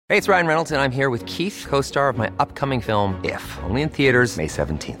Hey, it's Ryan Reynolds, and I'm here with Keith, co-star of my upcoming film, If, only in theaters May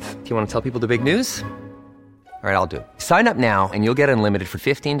 17th. Do you want to tell people the big news? All right, I'll do it. Sign up now and you'll get unlimited for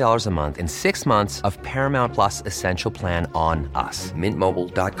 $15 a month and 6 months of Paramount Plus Essential Plan on us.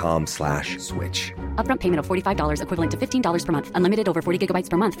 MintMobile.com/switch. Upfront payment of $45 equivalent to $15 per month. Unlimited over 40 gigabytes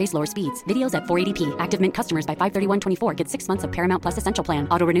per month. Face lower speeds. Videos at 480p. Active Mint customers by 531.24 get 6 months of Paramount Plus Essential Plan.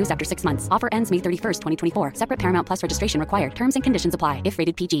 Auto renews after 6 months. Offer ends May 31st, 2024. Separate Paramount Plus registration required. Terms and conditions apply if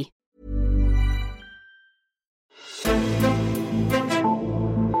rated PG.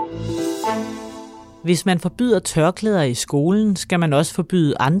 Hvis man forbyder tørklæder i skolen, skal man også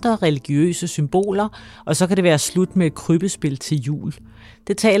forbyde andre religiøse symboler, og så kan det være slut med krybbespil til jul.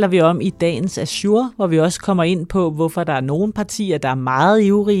 Det taler vi om i dagens Azure, hvor vi også kommer ind på, hvorfor der er nogle partier, der er meget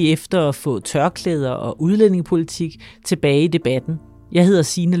ivrige efter at få tørklæder og udlændingepolitik tilbage i debatten. Jeg hedder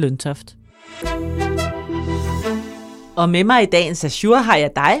Signe Løntoft. Og med mig i dagens Azure har jeg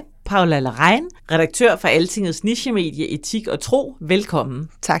dig, Paula Larrain, redaktør for Altingets nichemedie Etik og Tro. Velkommen.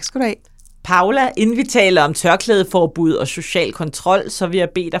 Tak skal du have. Paula, inden vi taler om tørklædeforbud og social kontrol, så vil jeg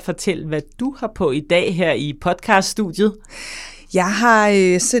bede dig fortælle, hvad du har på i dag her i podcaststudiet. Jeg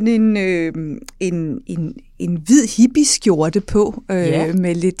har sådan en hvid hippie-skjorte på,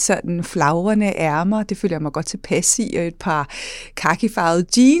 med lidt sådan flagrende ærmer. Det føler jeg mig godt tilpas i, og et par kakifarvede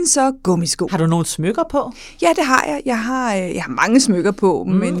jeans og gummisko. Har du nogle smykker på? Ja, det har jeg. Jeg har mange smykker på.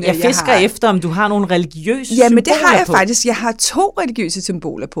 Men jeg fisker efter, om du har nogle religiøse symboler på. Ja, men det har jeg faktisk. Jeg har 2 religiøse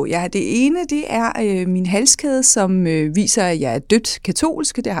symboler på. Det ene, det er min halskæde, som viser, at jeg er døbt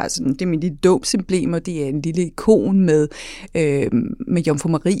katolsk. Det er min lille dåbsemblem, og det er en lille ikon med Jomfru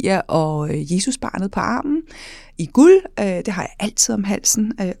Maria og Jesusbarnet på armen i guld. Det har jeg altid om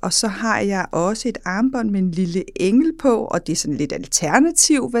halsen. Og så har jeg også et armbånd med en lille engel på, og det er sådan lidt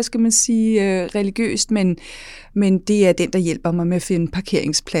alternativ, religiøst, men det er den, der hjælper mig med at finde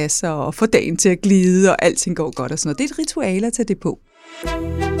parkeringspladser og få dagen til at glide, og alting går godt og sådan noget. Det er et ritual at tage det på.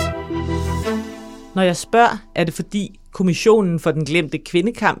 Når jeg spørger, er det fordi Kommissionen for den glemte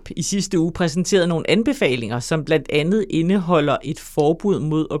kvindekamp i sidste uge præsenterede nogle anbefalinger, som blandt andet indeholder et forbud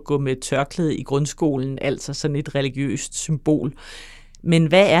mod at gå med tørklæde i grundskolen, altså sådan et religiøst symbol. Men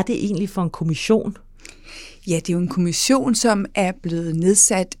hvad er det egentlig for en kommission? Ja, det er jo en kommission, som er blevet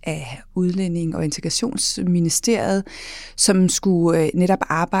nedsat af Udlænding- og Integrationsministeriet, som skulle netop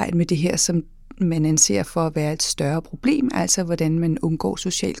arbejde med det her, som man anser for at være et større problem, altså hvordan man undgår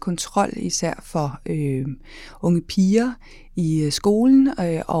social kontrol, især for unge piger i skolen,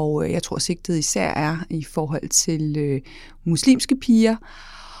 og jeg tror sigtet især er i forhold til muslimske piger.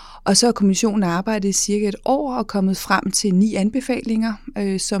 Og så har kommissionen arbejdet i cirka et år og kommet frem til 9 anbefalinger,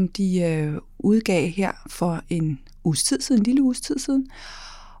 som de udgav her for en lille uges tid siden.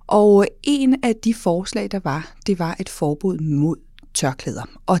 Og en af de forslag, det var et forbud mod tørklæder,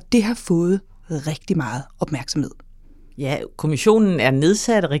 og det har fået rigtig meget opmærksomhed. Ja, kommissionen er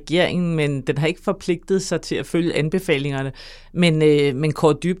nedsat af regeringen, men den har ikke forpligtet sig til at følge anbefalingerne. Men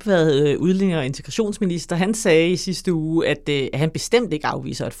Kaare Dybvad, udlændinge- og integrationsminister, han sagde i sidste uge, at han bestemt ikke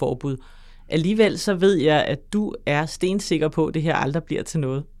afviser et forbud. Alligevel så ved jeg, at du er stensikker på, at det her aldrig bliver til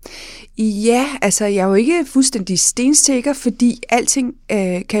noget. Ja, altså jeg er jo ikke fuldstændig stensikker, fordi alting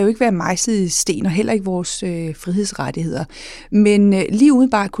kan jo ikke være mejslet i sten, og heller ikke vores frihedsrettigheder. Men lige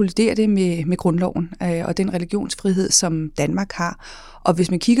umiddelbart kolliderer det med grundloven og den religionsfrihed, som Danmark har. Og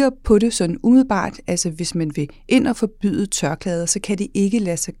hvis man kigger på det sådan umiddelbart, altså hvis man vil ind og forbyde tørklæder, så kan det ikke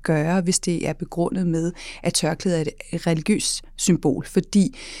lade sig gøre, hvis det er begrundet med, at tørklæder er et religiøst symbol.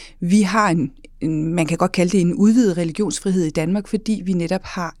 Fordi vi har man kan godt kalde det en udvidet religionsfrihed i Danmark, fordi vi netop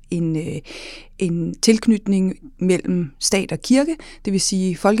har en tilknytning mellem stat og kirke, det vil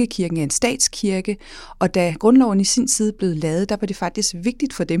sige, at folkekirken er en statskirke, og da grundloven i sin tid blev lavet, der var det faktisk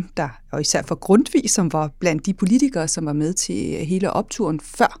vigtigt for dem, og især for Grundtvig, som var blandt de politikere, som var med til hele opturen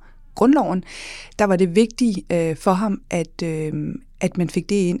før grundloven, der var det vigtigt for ham, at man fik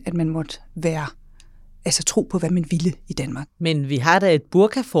det ind, at man måtte tro på, hvad man ville i Danmark. Men vi har da et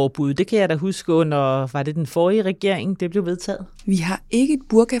burkaforbud, det kan jeg da huske under, var det den forrige regering, det blev vedtaget? Vi har ikke et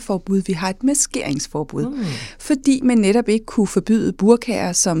burkaforbud, vi har et maskeringsforbud, fordi man netop ikke kunne forbyde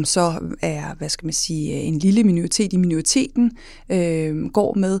burkaer, som så er, en lille minoritet i minoriteten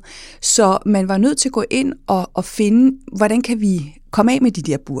går med. Så man var nødt til at gå ind og finde, hvordan kan vi komme af med de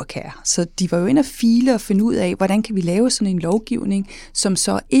der burkaer. Så de var jo inde og file og finde ud af, hvordan kan vi lave sådan en lovgivning, som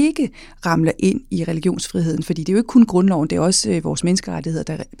så ikke ramler ind i religionsfriheden, fordi det er jo ikke kun grundloven, det er også vores menneskerettigheder,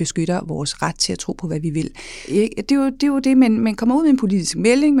 der beskytter vores ret til at tro på, hvad vi vil. Det er jo det, man kommer ud med en politisk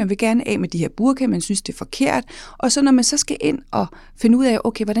melding, man vil gerne af med de her burkaer, man synes, det er forkert, og så når man så skal ind og finde ud af,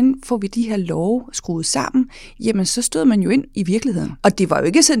 okay, hvordan får vi de her love skruet sammen, jamen så stod man jo ind i virkeligheden. Og det var jo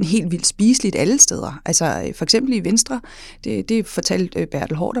ikke sådan helt vildt spiseligt alle steder. Altså for eksempel i Venstre, det fortalte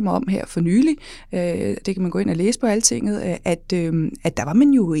Bertel Haarder mig om her for nylig, det kan man gå ind og læse på Altinget, at der var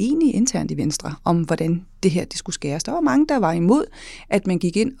man jo uenige internt i Venstre om, hvordan det her det skulle skæres. Der var mange, der var imod, at man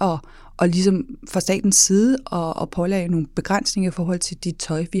gik ind og ligesom fra statens side og pålagde nogle begrænsninger i forhold til det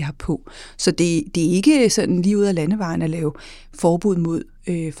tøj, vi har på. Så det er ikke sådan lige ud af landevejen at lave forbud mod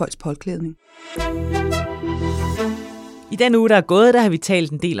folks påklædning. I den uge, der er gået, der har vi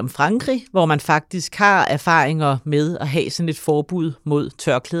talt en del om Frankrig, hvor man faktisk har erfaringer med at have sådan et forbud mod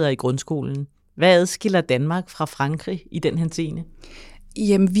tørklæder i grundskolen. Hvad adskiller Danmark fra Frankrig i den henseende?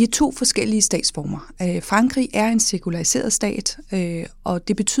 Jamen, vi er 2 forskellige statsformer. Frankrig er en sekulariseret stat, og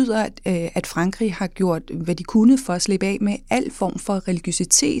det betyder, at Frankrig har gjort, hvad de kunne for at slippe af med al form for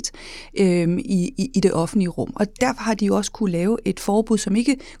religiøsitet i det offentlige rum. Og derfor har de jo også kunne lave et forbud, som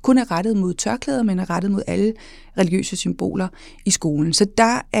ikke kun er rettet mod tørklæder, men er rettet mod alle religiøse symboler i skolen. Så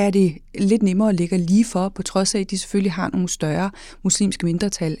der er det lidt nemmere at ligge lige for, på trods af, at de selvfølgelig har nogle større muslimske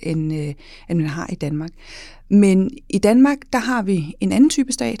mindretal, end man har i Danmark. Men i Danmark, der har vi en anden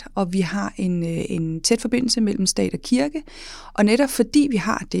type stat, og vi har en tæt forbindelse mellem stat og kirke. Og netop fordi vi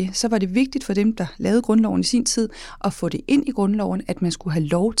har det, så var det vigtigt for dem, der lavede grundloven i sin tid, at få det ind i grundloven, at man skulle have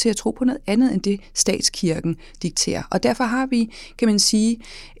lov til at tro på noget andet, end det statskirken dikterer. Og derfor har vi, kan man sige,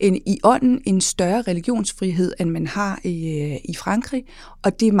 i ånden en større religionsfrihed, end man har i Frankrig.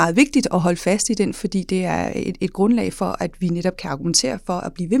 Og det er meget vigtigt at holde fast i den, fordi det er et grundlag for, at vi netop kan argumentere for,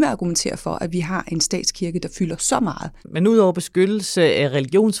 at blive ved med at argumentere for, at vi har en statskirke, der fylder så meget. Men udover beskyttelse af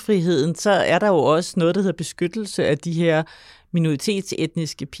religionsfriheden, så er der jo også noget, der hedder beskyttelse af de her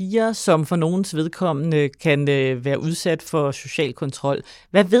minoritetsetniske piger, som for nogens vedkommende kan være udsat for social kontrol.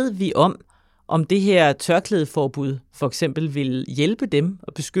 Hvad ved vi om det her tørklædeforbud for eksempel vil hjælpe dem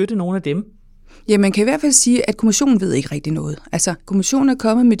og beskytte nogle af dem? Ja, man kan i hvert fald sige, at kommissionen ved ikke rigtig noget. Altså, kommissionen er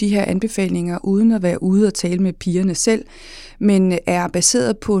kommet med de her anbefalinger, uden at være ude og tale med pigerne selv, men er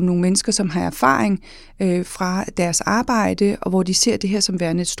baseret på nogle mennesker, som har erfaring fra deres arbejde, og hvor de ser det her som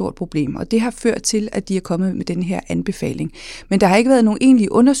værende et stort problem. Og det har ført til, at de er kommet med den her anbefaling. Men der har ikke været nogen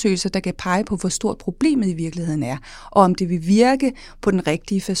egentlige undersøgelser, der kan pege på, hvor stort problemet i virkeligheden er, og om det vil virke på den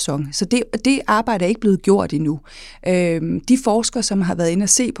rigtige facon. Så det arbejde er ikke blevet gjort endnu. De forskere, som har været inde og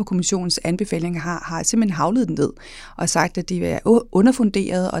se på kommissionens anbefalinger, har simpelthen havlet den ned og sagt, at de er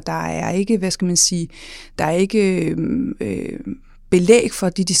underfunderet, og der er ikke, hvad skal man sige, der er ikke belæg for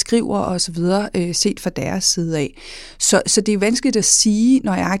de skriver og så videre, set fra deres side af. Så det er vanskeligt at sige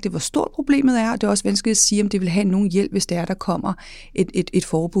nøjagtigt, hvor stort problemet er, og det er også vanskeligt at sige, om det vil have nogen hjælp, hvis der kommer et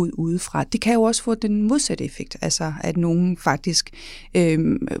forbud udefra. Det kan jo også få den modsatte effekt, altså at nogen faktisk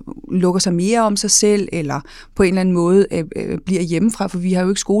lukker sig mere om sig selv, eller på en eller anden måde bliver hjemmefra, for vi har jo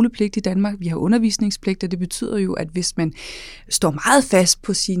ikke skolepligt i Danmark, vi har undervisningspligt, og det betyder jo, at hvis man står meget fast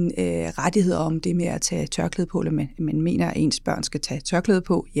på sine rettigheder om det med at tage tørklæde på, eller man mener, at ens børn skal tage tørklæde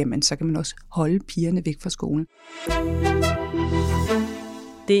på, jamen så kan man også holde pigerne væk fra skolen.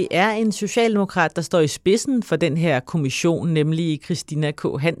 Det er en socialdemokrat, der står i spidsen for den her kommission, nemlig Christina K.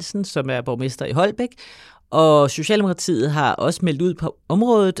 Hansen, som er borgmester i Holbæk. Og Socialdemokratiet har også meldt ud på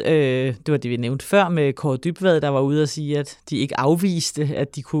området, det var det, vi nævnte før, med Kaare Dybvad, der var ude og sige, at de ikke afviste,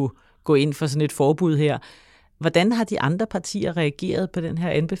 at de kunne gå ind for sådan et forbud her. Hvordan har de andre partier reageret på den her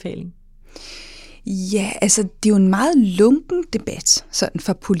anbefaling? Ja, altså det er jo en meget lunken debat, sådan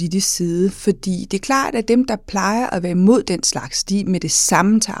fra politisk side, fordi det er klart, at dem, der plejer at være imod den slags, de med det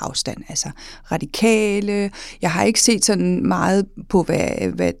samme tager afstand, altså radikale. Jeg har ikke set sådan meget på,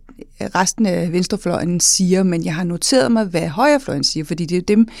 hvad resten af venstrefløjen siger, men jeg har noteret mig, hvad højrefløjen siger, fordi det er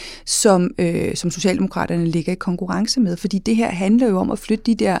dem, som Socialdemokraterne ligger i konkurrence med, fordi det her handler jo om at flytte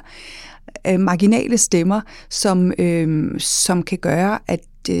de der marginale stemmer, som kan gøre,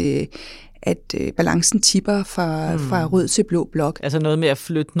 at balancen tipper fra rød til blå blok. Altså noget med at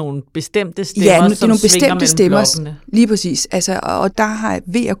flytte nogle bestemte stemmer, ja, som nogle svinger bestemte stemmer, blokkene. lige præcis. Altså, og der har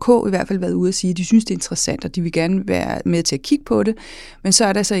V og K i hvert fald været ude at sige, at de synes, det er interessant, og de vil gerne være med til at kigge på det. Men så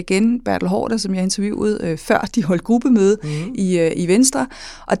er der så igen Bertel Haarder, som jeg interviewede før de holdt gruppemøde i Venstre,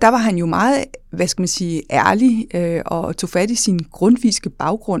 og der var han jo meget ærlig og tog fat i sin grundtvigske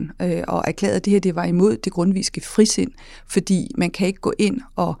baggrund og erklærede, at det her det var imod det grundtvigske frisind, fordi man kan ikke gå ind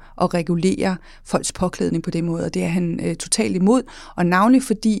og regulere folks påklædning på den måde, og det er han totalt imod, og navnlig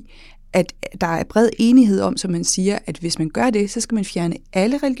fordi, at der er bred enighed om, som man siger, at hvis man gør det, så skal man fjerne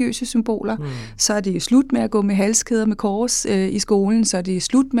alle religiøse symboler. Så er det slut med at gå med halskæder med kors i skolen, så er det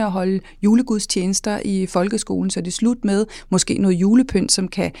slut med at holde julegudstjenester i folkeskolen, så er det slut med måske noget julepynt, som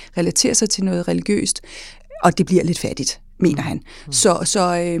kan relatere sig til noget religiøst, og det bliver lidt fattigt, mener han. Så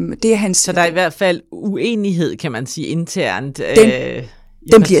det er hans... Så der er i hvert fald uenighed, kan man sige, internt.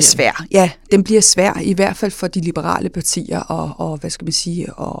 Den bliver svær, ja. Den bliver svær, i hvert fald for de liberale partier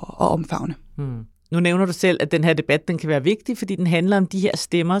og omfavne. Nu nævner du selv, at den her debat den kan være vigtig, fordi den handler om de her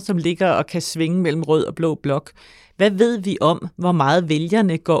stemmer, som ligger og kan svinge mellem rød og blå blok. Hvad ved vi om, hvor meget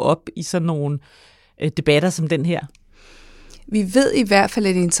vælgerne går op i sådan nogle debatter som den her? Vi ved i hvert fald,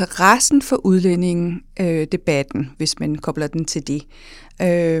 at interessen for udlændingedebatten, hvis man kobler den til det,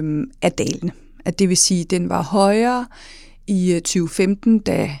 er dalende. At det vil sige, at den var højere i 2015,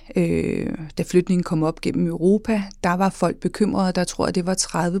 da flytningen kom op gennem Europa. Der var folk bekymrede. Der tror jeg, det var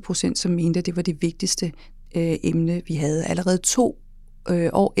 30%, som mente, at det var det vigtigste emne, vi havde. Allerede 2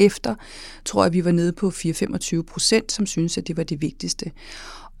 år efter, tror jeg, vi var nede på 4-25%, som synes, at det var det vigtigste.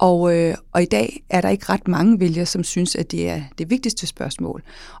 Og i dag er der ikke ret mange vælgere, som synes, at det er det vigtigste spørgsmål.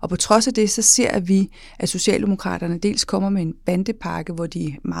 Og på trods af det, så ser vi, at Socialdemokraterne dels kommer med en bandepakke, hvor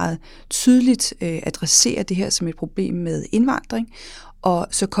de meget tydeligt adresserer det her som et problem med indvandring. Og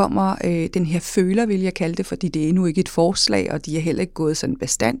så kommer den her føler, vil jeg kalde det, fordi det er endnu ikke et forslag, og de er heller ikke gået sådan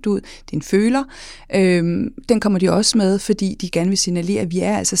bestandt ud. Det er en føler. Den kommer de også med, fordi de gerne vil signalere, at vi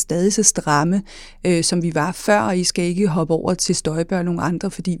er altså stadig så stramme, som vi var før, og I skal ikke hoppe over til Støjberg og nogle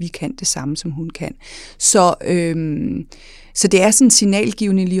andre, fordi vi kan det samme, som hun kan. Så det er sådan en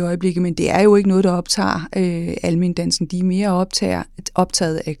signalgivning lige i øjeblikket, men det er jo ikke noget, der optager almendansen. De er mere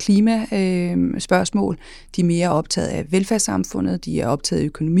optaget af klimaspørgsmål, de er mere optaget af velfærdssamfundet, de er optaget af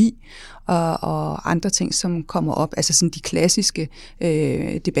økonomi og andre ting, som kommer op. Altså sådan de klassiske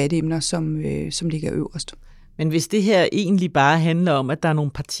debatemner, som ligger øverst. Men hvis det her egentlig bare handler om, at der er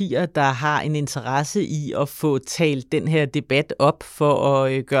nogle partier, der har en interesse i at få talt den her debat op for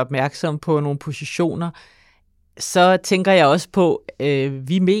at gøre opmærksom på nogle positioner, så tænker jeg også på,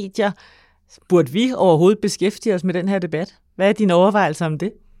 vi medier, burde vi overhovedet beskæftige os med den her debat? Hvad er dine overvejelser om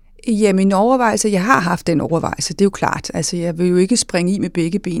det? Ja, mine overvejelser, jeg har haft den overvejelse, det er jo klart. Altså, jeg vil jo ikke springe i med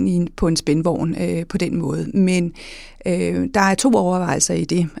begge ben på en spændvogn på den måde, men der er 2 overvejelser i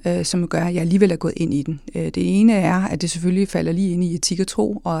det, som gør, at jeg alligevel er gået ind i den. Det ene er, at det selvfølgelig falder lige ind i etik og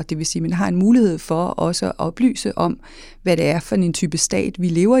tro, og det vil sige, at man har en mulighed for også at oplyse om, hvad det er for en type stat, vi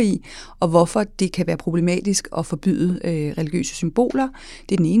lever i, og hvorfor det kan være problematisk at forbyde religiøse symboler.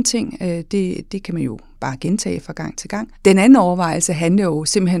 Det er den ene ting. Det kan man jo bare gentage fra gang til gang. Den anden overvejelse handler jo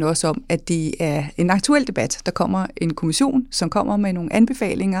simpelthen også om, at det er en aktuel debat. Der kommer en kommission, som kommer med nogle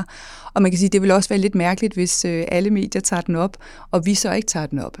anbefalinger, og man kan sige, at det vil også være lidt mærkeligt, hvis alle medier tager den op, og vi så ikke tager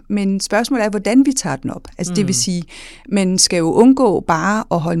den op. Men spørgsmålet er, hvordan vi tager den op. Altså det vil sige, man skal jo undgå bare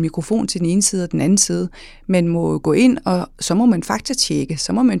at holde mikrofon til den ene side og den anden side. Man må gå ind, og så må man faktatjekke.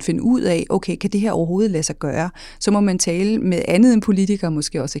 Så må man finde ud af, okay, kan det her overhovedet lade sig gøre? Så må man tale med andet end politikere,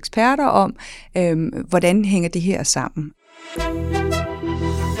 måske også eksperter om, hvordan hænger det her sammen.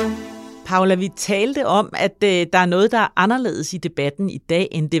 Paula, vi talte om, at der er noget, der er anderledes i debatten i dag,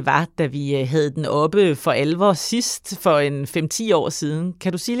 end det var, da vi havde den oppe for alvor sidst for en 5-10 år siden.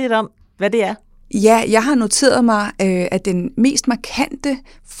 Kan du sige lidt om, hvad det er? Ja, jeg har noteret mig, at den mest markante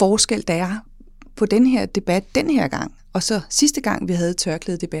forskel, der er på den her debat den her gang, og så sidste gang, vi havde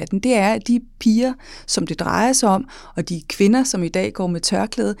tørklædedebatten, det er, at de piger, som det drejer sig om, og de kvinder, som i dag går med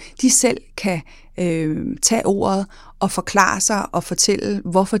tørklæde, de selv kan tage ordet og forklare sig og fortælle,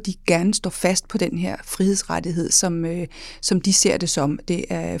 hvorfor de gerne står fast på den her frihedsrettighed, som de ser det som. Det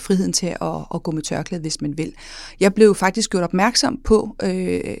er friheden til at gå med tørklæde, hvis man vil. Jeg blev faktisk gjort opmærksom på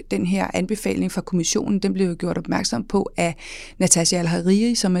den her anbefaling fra kommissionen. Den blev gjort opmærksom på af Natasha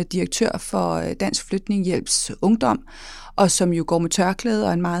Al-Hariri, som er direktør for Dansk Flygtningehjælps Ungdom, og som jo går med tørklæde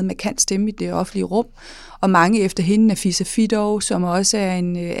og en meget markant stemme i det offentlige rum. Og mange efter hende, Nafisa Fidow, som også er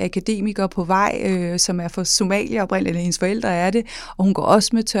en akademiker på vej, som er fra Somalia oprindeligt, eller hendes forældre er det, og hun går også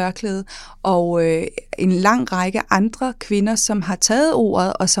med tørklæde. Og en lang række andre kvinder, som har taget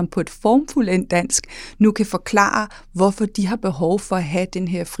ordet, og som på et formfuldt dansk nu kan forklare, hvorfor de har behov for at have den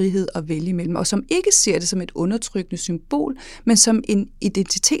her frihed at vælge imellem, og som ikke ser det som et undertrykkende symbol, men som en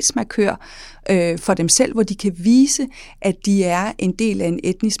identitetsmarkør for dem selv, hvor de kan vise, at de er en del af en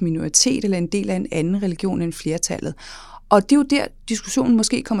etnisk minoritet, eller en del af en anden religion end flertallet. Og det er jo der, diskussionen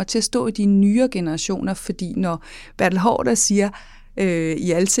måske kommer til at stå i de nyere generationer, fordi når Bertel Haarder siger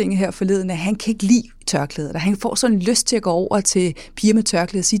i Altinget her forleden, at han kan ikke lide tørklæder, han får sådan en lyst til at gå over til piger med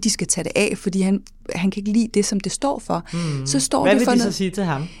tørklæder og sige, at de skal tage det af, fordi han kan ikke lide det, som det står for. Så står Hvad det vil for de noget... så sige til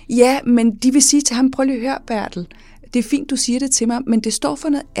ham? Ja, men de vil sige til ham, prøv lige at høre, Bertel, det er fint, du siger det til mig, men det står for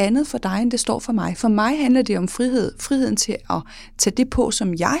noget andet for dig, end det står for mig. For mig handler det om frihed. Friheden til at tage det på,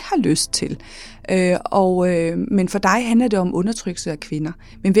 som jeg har lyst til. Men for dig handler det om undertrykkelse af kvinder.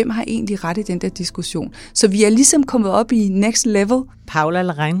 Men hvem har egentlig ret i den der diskussion? Så vi er ligesom kommet op i next level.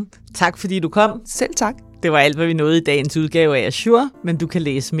 Paula Larraín, tak fordi du kom. Selv tak. Det var alt, hvad vi nåede i dagens udgave af Azure, men du kan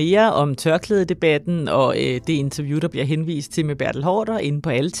læse mere om tørklædedebatten og det interview, der bliver henvist til med Bertel Haarder inde på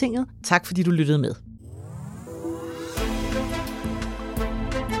Altinget. Tak fordi du lyttede med.